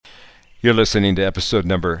You're listening to episode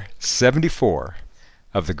number 74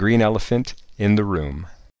 of The Green Elephant in the Room.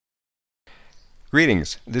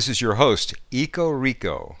 Greetings, this is your host, Eco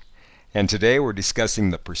Rico, and today we're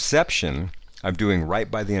discussing the perception of doing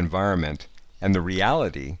right by the environment and the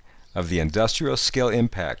reality of the industrial scale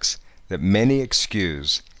impacts that many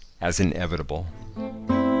excuse as inevitable.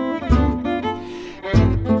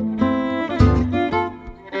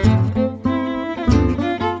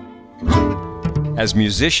 As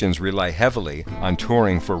musicians rely heavily on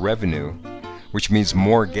touring for revenue, which means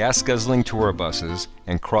more gas-guzzling tour buses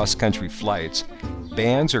and cross-country flights,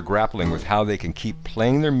 bands are grappling with how they can keep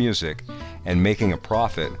playing their music and making a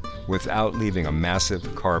profit without leaving a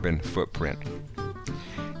massive carbon footprint.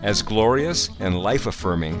 As glorious and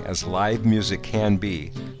life-affirming as live music can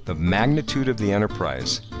be, the magnitude of the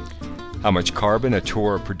enterprise, how much carbon a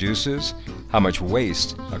tour produces, how much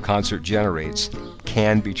waste a concert generates,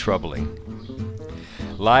 can be troubling.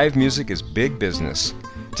 Live music is big business.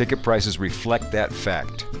 Ticket prices reflect that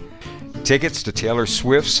fact. Tickets to Taylor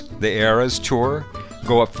Swift's The Eras tour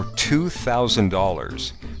go up for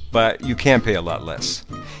 $2,000, but you can pay a lot less.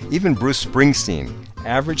 Even Bruce Springsteen,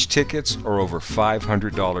 average tickets are over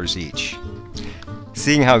 $500 each.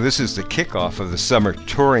 Seeing how this is the kickoff of the summer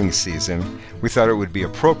touring season, we thought it would be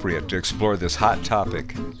appropriate to explore this hot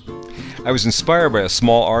topic. I was inspired by a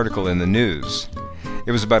small article in the news.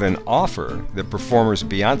 It was about an offer that performers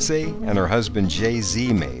Beyoncé and her husband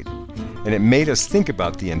Jay-Z made, and it made us think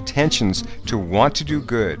about the intentions to want to do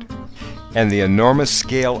good and the enormous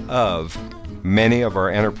scale of many of our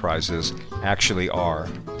enterprises actually are.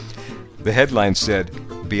 The headline said,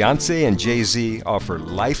 Beyoncé and Jay-Z offer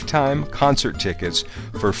lifetime concert tickets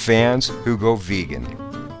for fans who go vegan.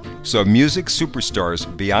 So music superstars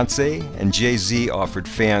Beyoncé and Jay-Z offered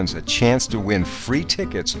fans a chance to win free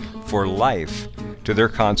tickets for life to their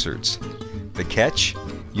concerts. The catch?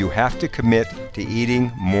 You have to commit to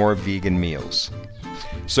eating more vegan meals.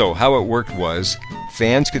 So how it worked was,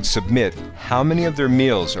 fans could submit how many of their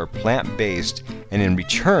meals are plant-based and in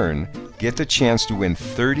return get the chance to win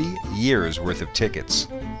 30 years worth of tickets.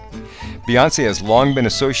 Beyoncé has long been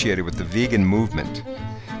associated with the vegan movement.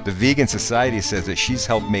 The Vegan Society says that she's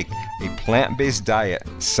helped make a plant-based diet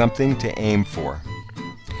something to aim for.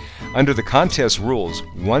 Under the contest rules,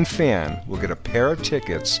 one fan will get a pair of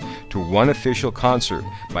tickets to one official concert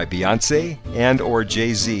by Beyoncé and/or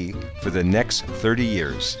Jay-Z for the next 30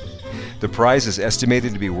 years. The prize is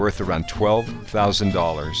estimated to be worth around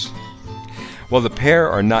 $12,000. While the pair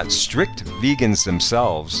are not strict vegans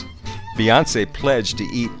themselves, Beyoncé pledged to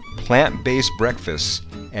eat plant-based breakfasts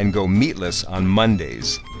and go meatless on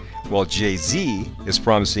Mondays, while Jay-Z is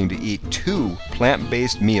promising to eat 2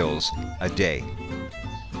 plant-based meals a day.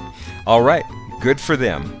 All right, good for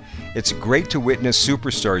them. It's great to witness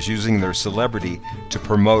superstars using their celebrity to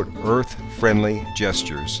promote earth-friendly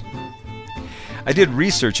gestures. I did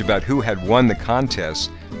research about who had won the contest,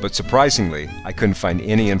 but surprisingly, I couldn't find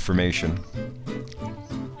any information.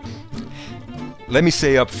 Let me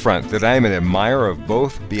say up front that I am an admirer of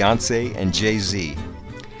both Beyoncé and Jay-Z.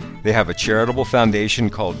 They have a charitable foundation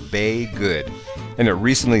called Bay Good, and it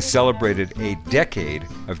recently celebrated a decade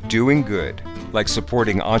of doing good, like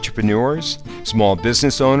supporting entrepreneurs, small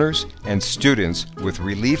business owners, and students with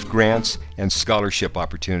relief grants and scholarship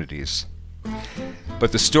opportunities.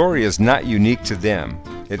 But the story is not unique to them.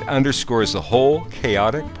 It underscores the whole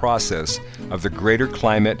chaotic process of the greater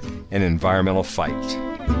climate and environmental fight.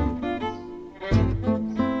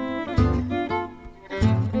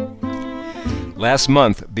 Last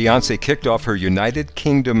month, Beyoncé kicked off her United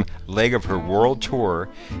Kingdom leg of her world tour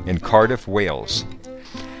in Cardiff, Wales.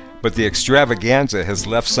 But the Extravaganza has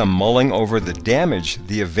left some mulling over the damage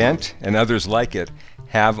the event and others like it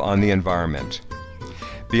have on the environment.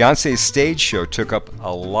 Beyoncé's stage show took up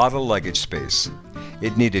a lot of luggage space.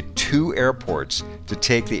 It needed 2 airports to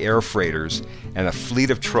take the air freighters and a fleet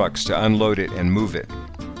of trucks to unload it and move it.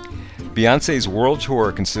 Beyoncé's world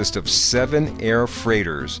tour consists of 7 air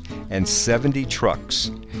freighters and 70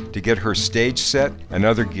 trucks to get her stage set and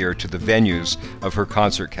other gear to the venues of her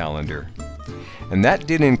concert calendar. And that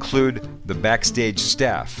didn't include the backstage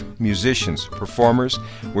staff, musicians, performers,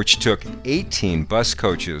 which took 18 bus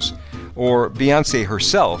coaches, or Beyoncé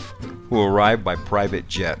herself, who arrived by private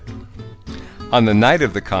jet. On the night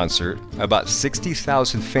of the concert, about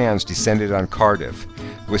 60,000 fans descended on Cardiff,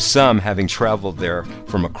 with some having traveled there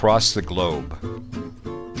from across the globe.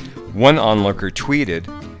 One onlooker tweeted,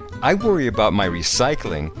 "I worry about my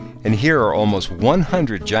recycling, and here are almost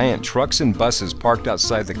 100 giant trucks and buses parked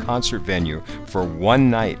outside the concert venue for one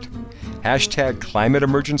night. Hashtag climate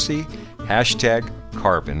emergency, hashtag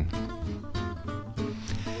carbon."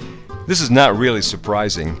 This is not really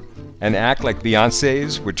surprising. An act like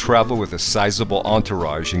Beyoncé's would travel with a sizable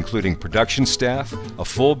entourage, including production staff, a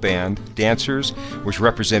full band, dancers, which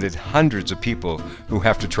represented hundreds of people who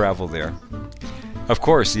have to travel there. Of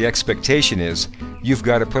course, the expectation is you've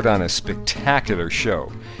got to put on a spectacular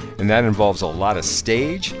show, and that involves a lot of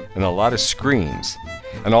stage and a lot of screens.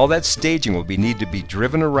 And all that staging will need to be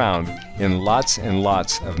driven around in lots and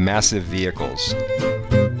lots of massive vehicles.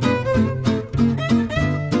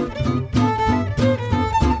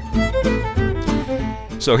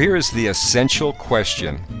 So here is the essential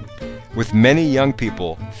question. With many young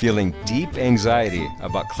people feeling deep anxiety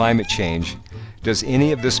about climate change, does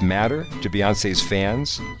any of this matter to Beyoncé's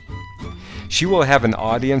fans? She will have an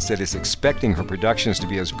audience that is expecting her productions to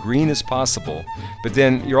be as green as possible, but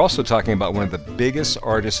then you're also talking about one of the biggest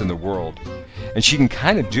artists in the world, and she can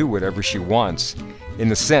kind of do whatever she wants, in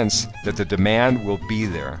the sense that the demand will be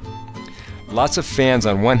there. Lots of fans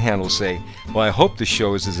on one hand will say, well, I hope the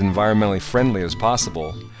show is as environmentally friendly as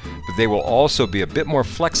possible, but they will also be a bit more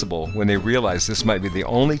flexible when they realize this might be the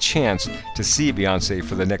only chance to see Beyoncé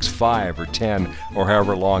for the next 5 or 10 or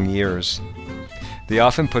however long years. They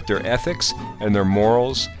often put their ethics and their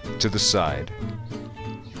morals to the side.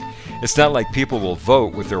 It's not like people will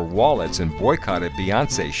vote with their wallets and boycott a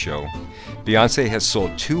Beyoncé show. Beyoncé has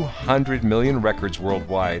sold 200 million records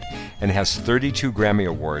worldwide and has 32 Grammy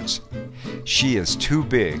Awards. She is too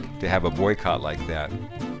big to have a boycott like that.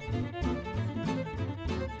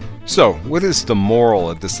 So, what is the moral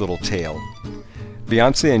of this little tale?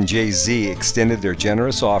 Beyoncé and Jay-Z extended their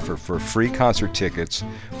generous offer for free concert tickets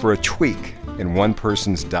for a tweak in one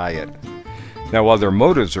person's diet. Now, while their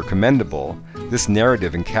motives are commendable, this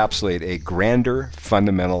narrative encapsulates a grander,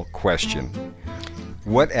 fundamental question.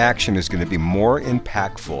 What action is going to be more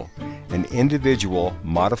impactful, an individual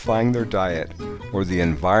modifying their diet or the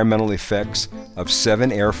environmental effects of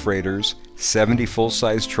 7 air freighters, 70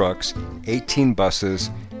 full-size trucks, 18 buses,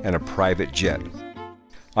 and a private jet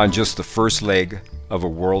on just the first leg of a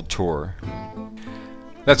world tour?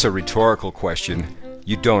 That's a rhetorical question.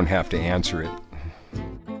 You don't have to answer it.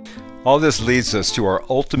 All this leads us to our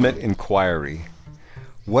ultimate inquiry.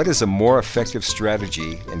 What is a more effective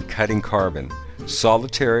strategy in cutting carbon?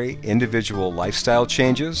 Solitary individual lifestyle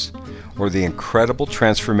changes, or the incredible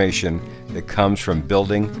transformation that comes from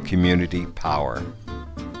building community power?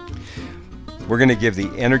 We're going to give the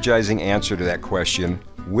energizing answer to that question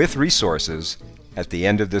with resources at the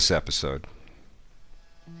end of this episode.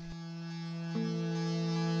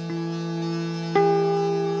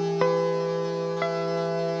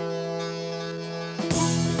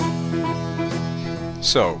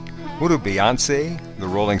 So, what do Beyoncé, the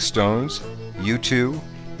Rolling Stones, U2,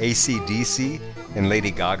 AC/DC, and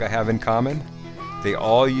Lady Gaga have in common? They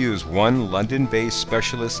all use one London-based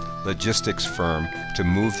specialist logistics firm to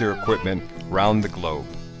move their equipment round the globe.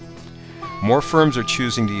 More firms are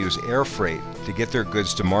choosing to use air freight to get their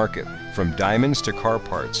goods to market, from diamonds to car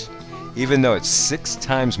parts, even though it's 6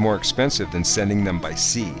 times more expensive than sending them by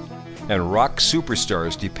sea. And rock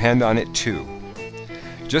superstars depend on it too.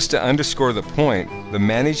 Just to underscore the point, the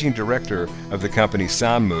managing director of the company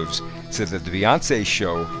Sound Moves said that the Beyoncé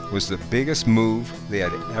show was the biggest move they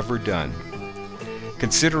had ever done.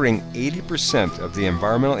 Considering 80% of the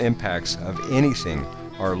environmental impacts of anything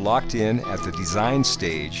are locked in at the design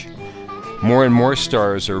stage, more and more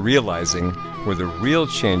stars are realizing where the real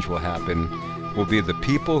change will happen will be the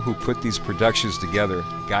people who put these productions together,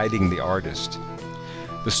 guiding the artist.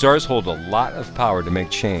 The stars hold a lot of power to make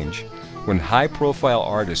change. When high-profile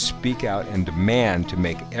artists speak out and demand to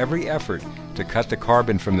make every effort to cut the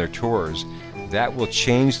carbon from their tours, that will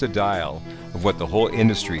change the dial of what the whole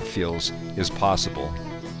industry feels is possible.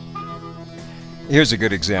 Here's a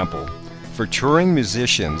good example. For touring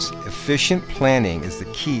musicians, efficient planning is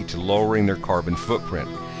the key to lowering their carbon footprint.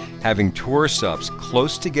 Having tour stops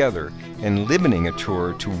close together and limiting a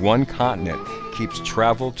tour to one continent keeps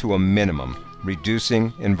travel to a minimum,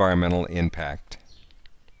 reducing environmental impact.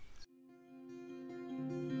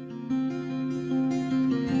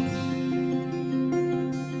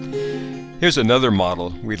 Here's another model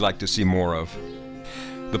we'd like to see more of.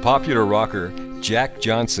 The popular rocker Jack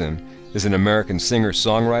Johnson is an American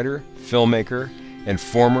singer-songwriter, filmmaker, and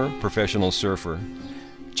former professional surfer.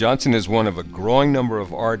 Johnson is one of a growing number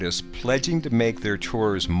of artists pledging to make their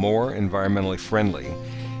tours more environmentally friendly.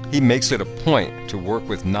 He makes it a point to work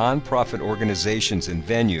with non-profit organizations and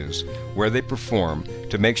venues where they perform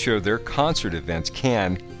to make sure their concert events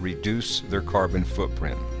can reduce their carbon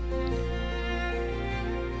footprint.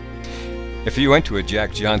 If you went to a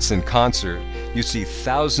Jack Johnson concert, you'd see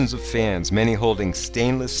thousands of fans, many holding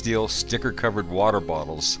stainless steel sticker-covered water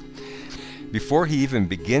bottles. Before he even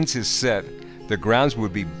begins his set, the grounds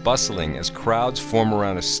would be bustling as crowds form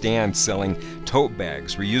around a stand selling tote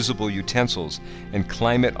bags, reusable utensils, and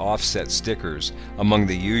climate offset stickers among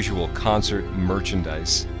the usual concert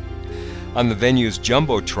merchandise. On the venue's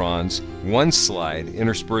jumbotrons, one slide,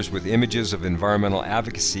 interspersed with images of environmental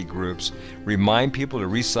advocacy groups, remind people to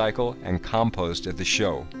recycle and compost at the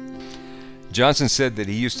show. Johnson said that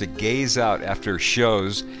he used to gaze out after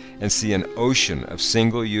shows and see an ocean of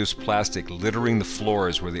single-use plastic littering the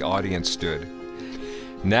floors where the audience stood.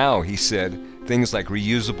 Now, he said, things like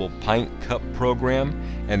reusable pint cup program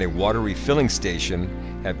and a water refilling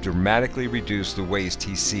station have dramatically reduced the waste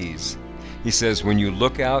he sees. He says, when you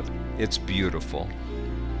look out, it's beautiful.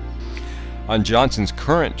 On Johnson's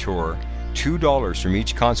current tour, $2 from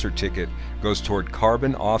each concert ticket goes toward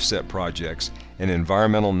carbon offset projects and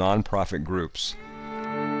environmental nonprofit groups.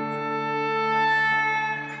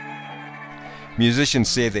 Musicians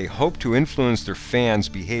say they hope to influence their fans'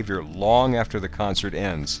 behavior long after the concert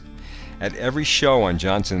ends. At every show on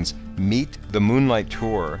Johnson's Meet the Moonlight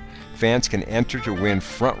tour, fans can enter to win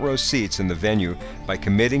front row seats in the venue by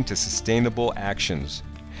committing to sustainable actions.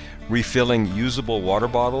 Refilling usable water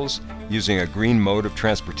bottles, using a green mode of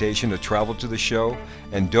transportation to travel to the show,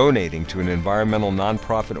 and donating to an environmental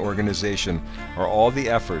nonprofit organization are all the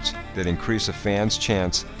efforts that increase a fan's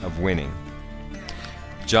chance of winning.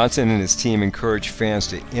 Johnson and his team encourage fans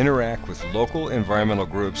to interact with local environmental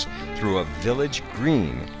groups through a village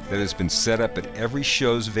green that has been set up at every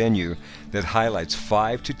show's venue that highlights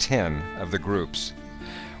 5 to 10 of the groups.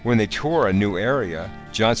 When they tour a new area,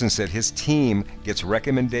 Johnson said his team gets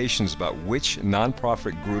recommendations about which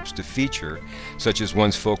nonprofit groups to feature, such as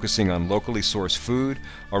ones focusing on locally sourced food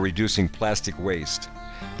or reducing plastic waste.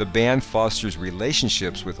 The band fosters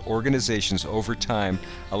relationships with organizations over time,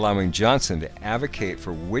 allowing Johnson to advocate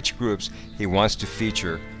for which groups he wants to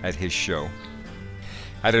feature at his show.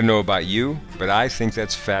 I don't know about you, but I think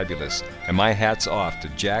that's fabulous, and my hat's off to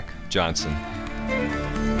Jack Johnson.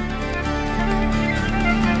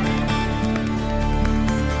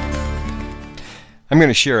 I'm going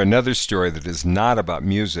to share another story that is not about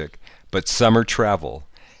music, but summer travel,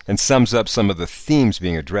 and sums up some of the themes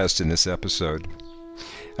being addressed in this episode.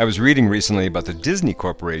 I was reading recently about the Disney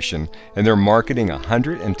Corporation, and they're marketing a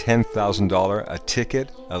 $110,000 a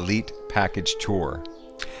ticket elite package tour.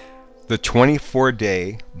 The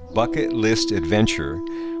 24-day bucket list adventure,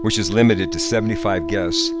 which is limited to 75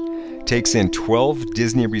 guests, takes in 12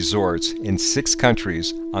 Disney resorts in 6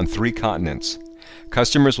 countries on 3 continents.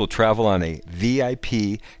 Customers will travel on a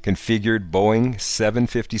VIP configured Boeing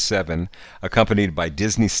 757 accompanied by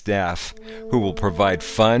Disney staff who will provide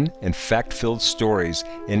fun and fact-filled stories,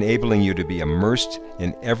 enabling you to be immersed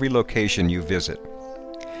in every location you visit.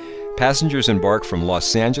 Passengers embark from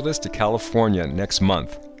Los Angeles to California next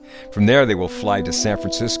month. From there they will fly to San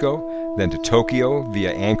Francisco, then to Tokyo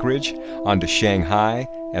via Anchorage, on to Shanghai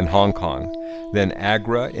and Hong Kong, then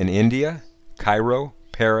Agra in India, Cairo,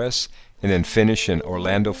 Paris, and then finish in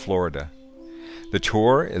Orlando, Florida. The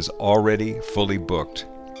tour is already fully booked.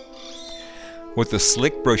 What the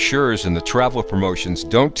slick brochures and the travel promotions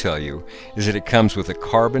don't tell you is that it comes with a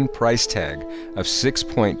carbon price tag of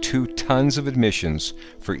 6.2 tons of emissions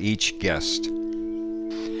for each guest.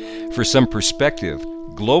 For some perspective,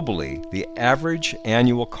 globally, the average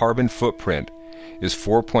annual carbon footprint is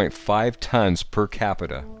 4.5 tons per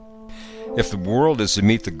capita. If the world is to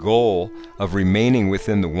meet the goal of remaining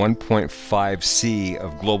within the 1.5 C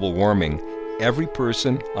of global warming, every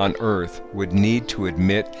person on Earth would need to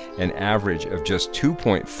emit an average of just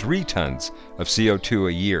 2.3 tons of CO2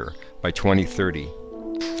 a year by 2030.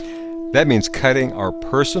 That means cutting our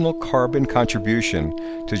personal carbon contribution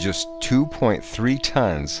to just 2.3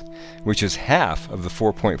 tons, which is half of the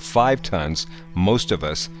 4.5 tons most of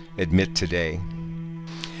us admit today.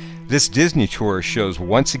 This Disney tour shows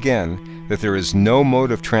once again that there is no mode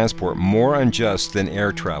of transport more unjust than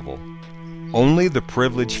air travel. Only the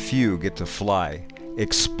privileged few get to fly,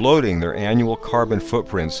 exploding their annual carbon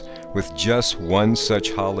footprints with just one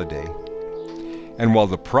such holiday. And while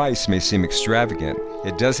the price may seem extravagant,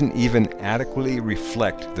 it doesn't even adequately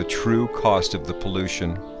reflect the true cost of the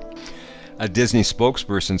pollution. A Disney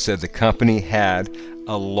spokesperson said the company had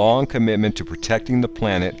a long commitment to protecting the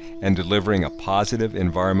planet and delivering a positive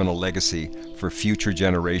environmental legacy for future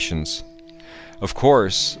generations. Of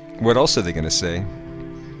course, what else are they going to say?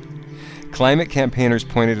 Climate campaigners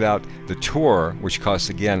pointed out the tour, which costs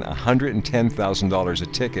again $110,000 a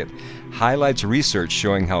ticket, highlights research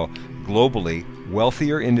showing how globally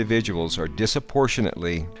wealthier individuals are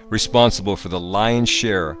disproportionately responsible for the lion's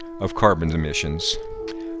share of carbon emissions.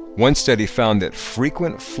 One study found that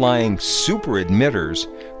frequent flying super emitters,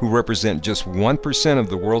 who represent just 1% of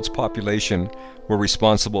the world's population, were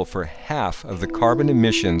responsible for half of the carbon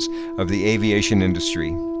emissions of the aviation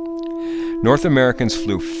industry. North Americans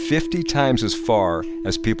flew 50 times as far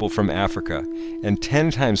as people from Africa and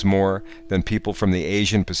 10 times more than people from the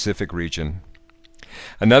Asian Pacific region.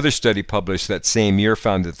 Another study published that same year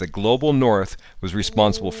found that the global north was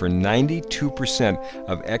responsible for 92%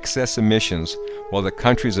 of excess emissions, while the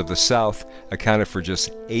countries of the south accounted for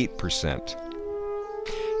just 8%.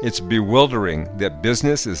 It's bewildering that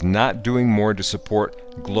business is not doing more to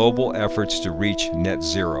support global efforts to reach net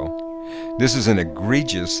zero. This is an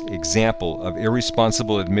egregious example of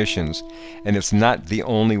irresponsible emissions, and it's not the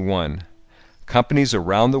only one. Companies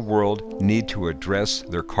around the world need to address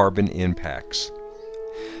their carbon impacts.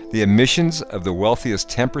 The emissions of the wealthiest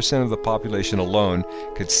 10% of the population alone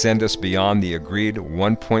could send us beyond the agreed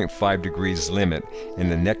 1.5 degrees limit in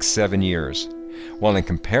the next 7 years, while in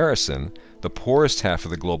comparison, the poorest half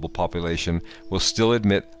of the global population will still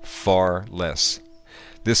emit far less.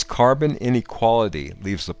 This carbon inequality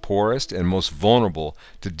leaves the poorest and most vulnerable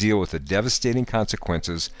to deal with the devastating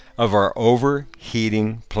consequences of our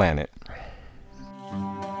overheating planet.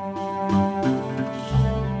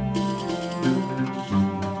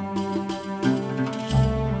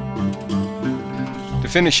 To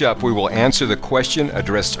finish up, we will answer the question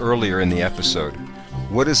addressed earlier in the episode.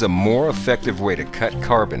 What is a more effective way to cut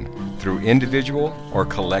carbon, through individual or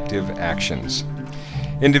collective actions?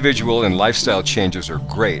 Individual and lifestyle changes are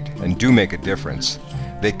great and do make a difference.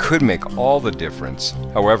 They could make all the difference.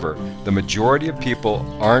 However, the majority of people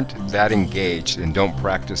aren't that engaged and don't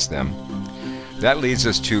practice them. That leads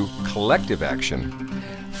us to collective action.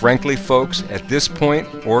 Frankly, folks, at this point,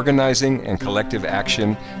 organizing and collective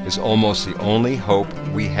action is almost the only hope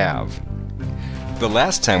we have. The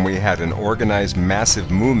last time we had an organized massive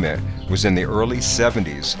movement was in the early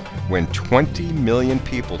 70s, when 20 million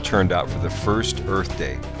people turned out for the first Earth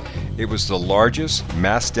Day. It was the largest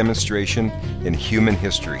mass demonstration in human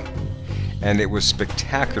history, and it was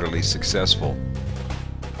spectacularly successful.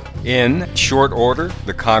 In short order,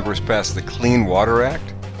 the Congress passed the Clean Water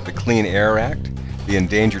Act, the Clean Air Act, the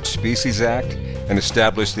Endangered Species Act, and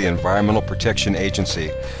established the Environmental Protection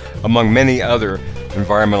Agency, among many other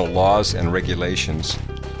environmental laws and regulations.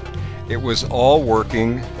 It was all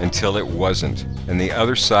working until it wasn't, and the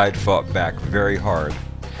other side fought back very hard.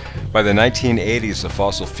 By the 1980s, the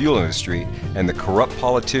fossil fuel industry and the corrupt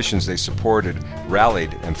politicians they supported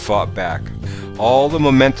rallied and fought back. All the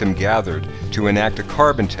momentum gathered to enact a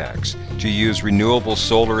carbon tax, to use renewable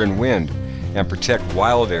solar and wind, and protect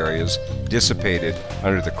wild areas dissipated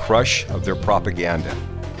under the crush of their propaganda.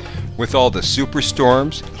 With all the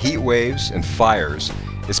superstorms, heat waves, and fires,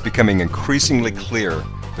 it's becoming increasingly clear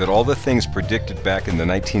that all the things predicted back in the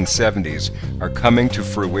 1970s are coming to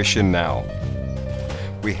fruition now.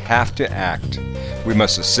 We have to act. We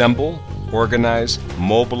must assemble, organize,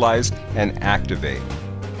 mobilize, and activate.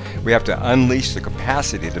 We have to unleash the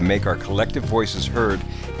capacity to make our collective voices heard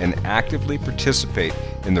and actively participate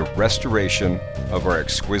in the restoration of our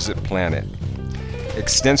exquisite planet.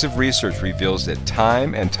 Extensive research reveals that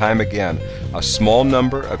time and time again, a small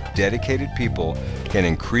number of dedicated people can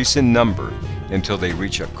increase in number until they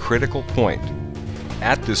reach a critical point.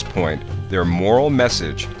 At this point, their moral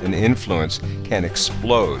message and influence can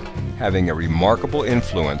explode, having a remarkable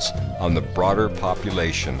influence on the broader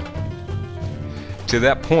population. To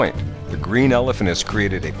that point, the Green Elephant has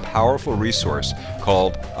created a powerful resource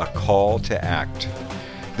called A Call to Act.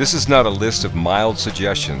 This is not a list of mild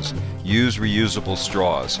suggestions. Use reusable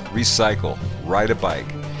straws, recycle, ride a bike.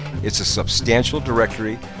 It's a substantial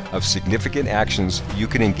directory of significant actions you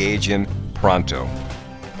can engage in pronto.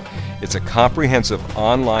 It's a comprehensive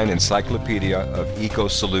online encyclopedia of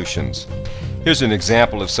eco-solutions. Here's an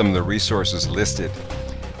example of some of the resources listed.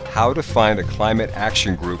 How to find a climate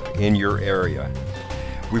action group in your area.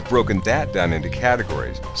 We've broken that down into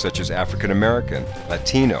categories such as African American,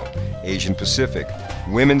 Latino, Asian Pacific,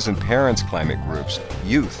 women's and parents climate groups,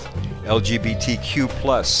 youth,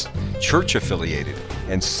 LGBTQ+, church affiliated,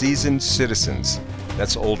 and seasoned citizens.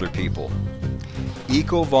 That's older people.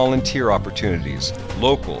 Eco-volunteer opportunities,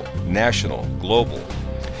 local, national, global.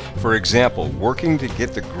 For example, working to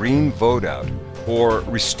get the green vote out, or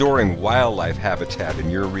restoring wildlife habitat in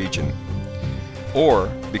your region. Or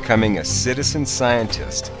becoming a citizen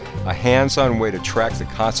scientist, a hands-on way to track the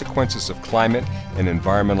consequences of climate and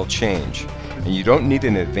environmental change. And you don't need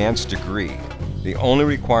an advanced degree. The only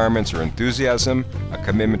requirements are enthusiasm, a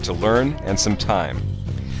commitment to learn, and some time.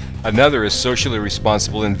 Another is socially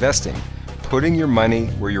responsible investing, putting your money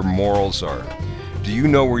where your morals are. Do you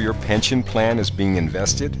know where your pension plan is being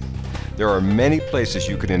invested? There are many places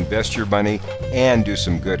you can invest your money and do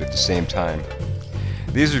some good at the same time.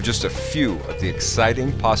 These are just a few of the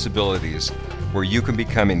exciting possibilities where you can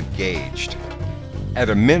become engaged.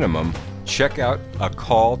 At a minimum, check out A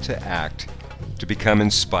Call to Act to become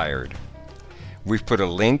inspired. We've put a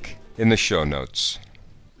link in the show notes.